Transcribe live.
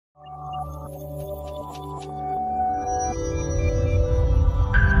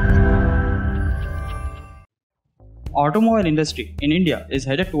Automobile industry in India is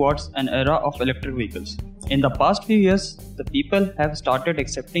headed towards an era of electric vehicles. In the past few years, the people have started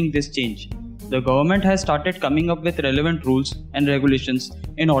accepting this change. The government has started coming up with relevant rules and regulations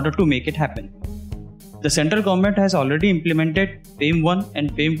in order to make it happen. The central government has already implemented FAME 1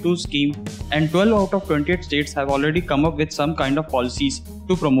 and FAME 2 scheme, and 12 out of 28 states have already come up with some kind of policies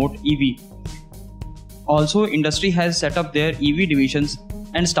to promote EV. Also, industry has set up their EV divisions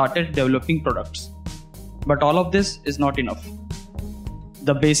and started developing products. But all of this is not enough.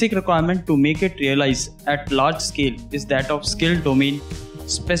 The basic requirement to make it realize at large scale is that of skilled domain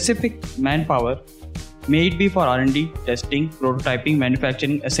specific manpower, may it be for R&D, testing, prototyping,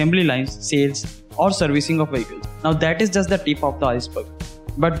 manufacturing, assembly lines, sales or servicing of vehicles. Now that is just the tip of the iceberg.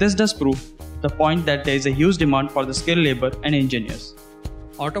 But this does prove the point that there is a huge demand for the skilled labor and engineers.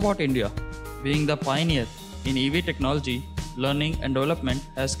 Autobot India, being the pioneer in EV technology, learning and development,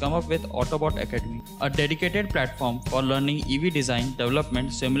 has come up with Autobot Academy, a dedicated platform for learning EV design,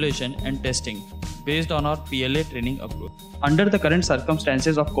 development, simulation and testing based on our PLA training approach. Under the current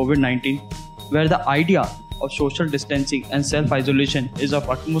circumstances of COVID-19, where the idea of social distancing and self-isolation is of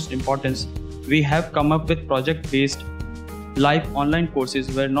utmost importance, we have come up with project-based live online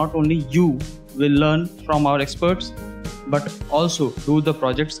courses where not only you will learn from our experts, but also do the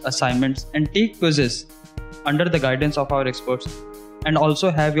project's assignments and take quizzes under the guidance of our experts, and also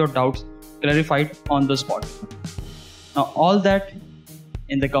have your doubts clarified on the spot. Now all that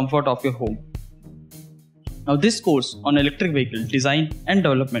in the comfort of your home. Now this course on electric vehicle design and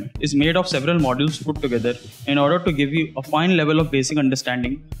development is made of several modules put together in order to give you a fine level of basic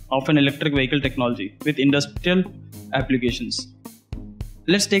understanding of an electric vehicle technology with industrial applications.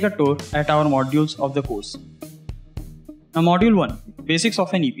 Let's take a tour at our modules of the course. Now Module 1, Basics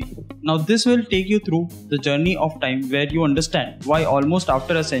of an EV. Now this will take you through the journey of time where you understand why almost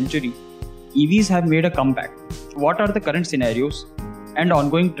after a century, EVs have made a comeback. What are the current scenarios and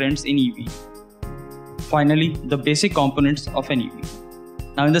ongoing trends in EV? Finally, the basic components of an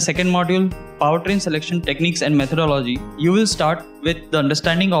EV. Now in the second module, Powertrain Selection Techniques and Methodology, you will start with the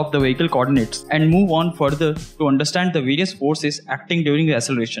understanding of the vehicle coordinates and move on further to understand the various forces acting during the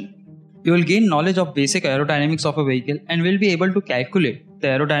acceleration. You will gain knowledge of basic aerodynamics of a vehicle and will be able to calculate the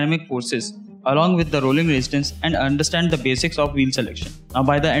aerodynamic forces along with the rolling resistance and understand the basics of wheel selection. Now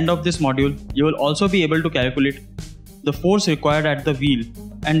by the end of this module, you will also be able to calculate the force required at the wheel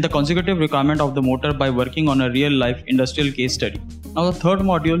and the consecutive requirement of the motor by working on a real-life industrial case study. Now the third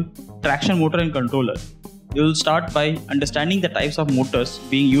module, Traction Motor and Controller. You will start by understanding the types of motors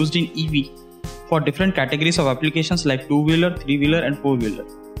being used in EV for different categories of applications like two-wheeler, three-wheeler and four-wheeler.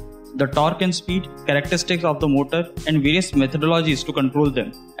 The torque and speed, characteristics of the motor and various methodologies to control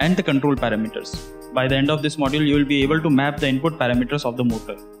them and the control parameters. By the end of this module, you will be able to map the input parameters of the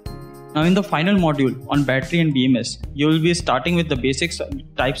motor. Now in the final module on battery and BMS, you will be starting with the basic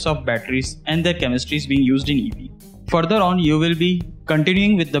types of batteries and their chemistries being used in EV. Further on, you will be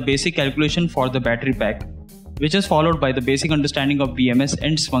continuing with the basic calculation for the battery pack, which is followed by the basic understanding of BMS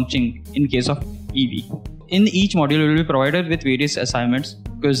and its functioning in case of EV. In each module, you will be provided with various assignments,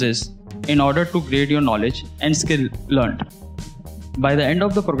 quizzes, in order to grade your knowledge and skill learned. By the end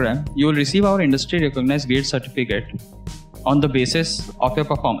of the program, you will receive our industry recognized grade certificate on the basis of your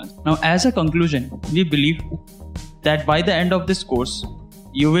performance. Now as a conclusion, we believe that by the end of this course,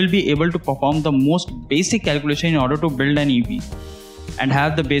 you will be able to perform the most basic calculation in order to build an EV and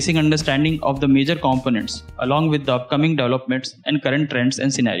have the basic understanding of the major components along with the upcoming developments and current trends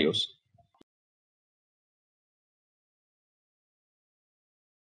and scenarios.